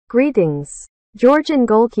Greetings. Georgian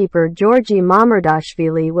goalkeeper Giorgi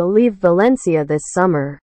Mamardashvili will leave Valencia this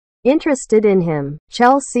summer. Interested in him: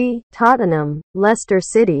 Chelsea, Tottenham, Leicester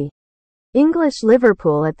City. English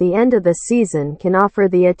Liverpool at the end of the season can offer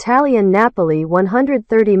the Italian Napoli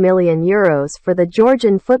 €130 million for the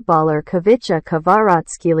Georgian footballer Khvicha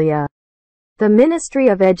Kvaratskhelia. The Ministry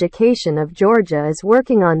of Education of Georgia is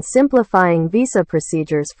working on simplifying visa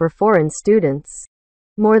procedures for foreign students.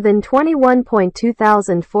 More than 21.2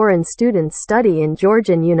 thousand foreign students study in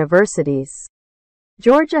Georgian universities.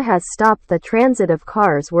 Georgia has stopped the transit of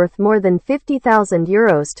cars worth more than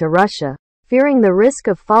 €50,000 to Russia, fearing the risk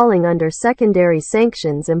of falling under secondary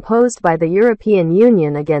sanctions imposed by the European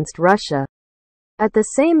Union against Russia. At the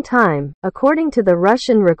same time, according to the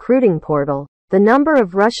Russian recruiting portal, the number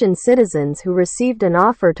of Russian citizens who received an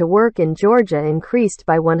offer to work in Georgia increased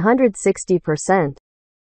by 160%.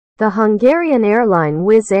 The Hungarian airline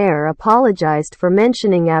Wizz Air apologized for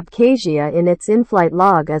mentioning Abkhazia in its in-flight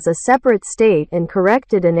log as a separate state and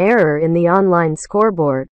corrected an error in the online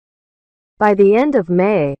scoreboard. By the end of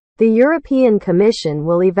May, the European Commission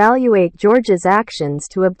will evaluate Georgia's actions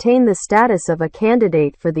to obtain the status of a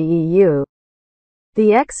candidate for the EU.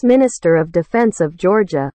 The ex-Minister of Defense of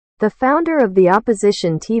Georgia, the founder of the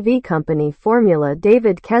opposition TV company Formula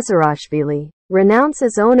David Kezarashvili,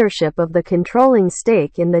 renounces ownership of the controlling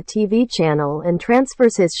stake in the TV channel and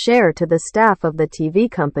transfers his share to the staff of the TV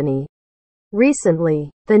company. Recently,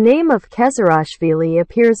 the name of Kezarashvili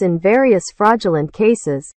appears in various fraudulent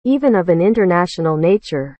cases, even of an international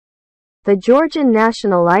nature. The Georgian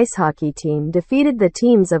national ice hockey team defeated the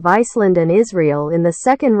teams of Iceland and Israel in the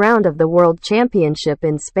second round of the World Championship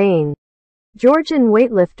in Spain. Georgian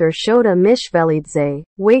weightlifter Shota Mishvelidze,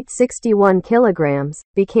 weight 61 kilograms,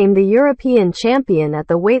 became the European champion at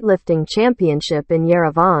the weightlifting championship in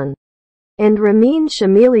Yerevan. And Ramin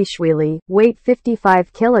Shamilishvili, weight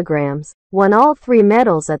 55 kilograms, won all three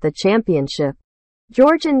medals at the championship.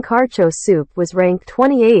 Georgian karcho soup was ranked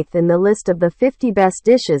 28th in the list of the 50 best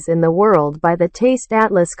dishes in the world by the Taste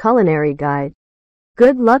Atlas Culinary Guide.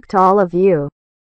 Good luck to all of you.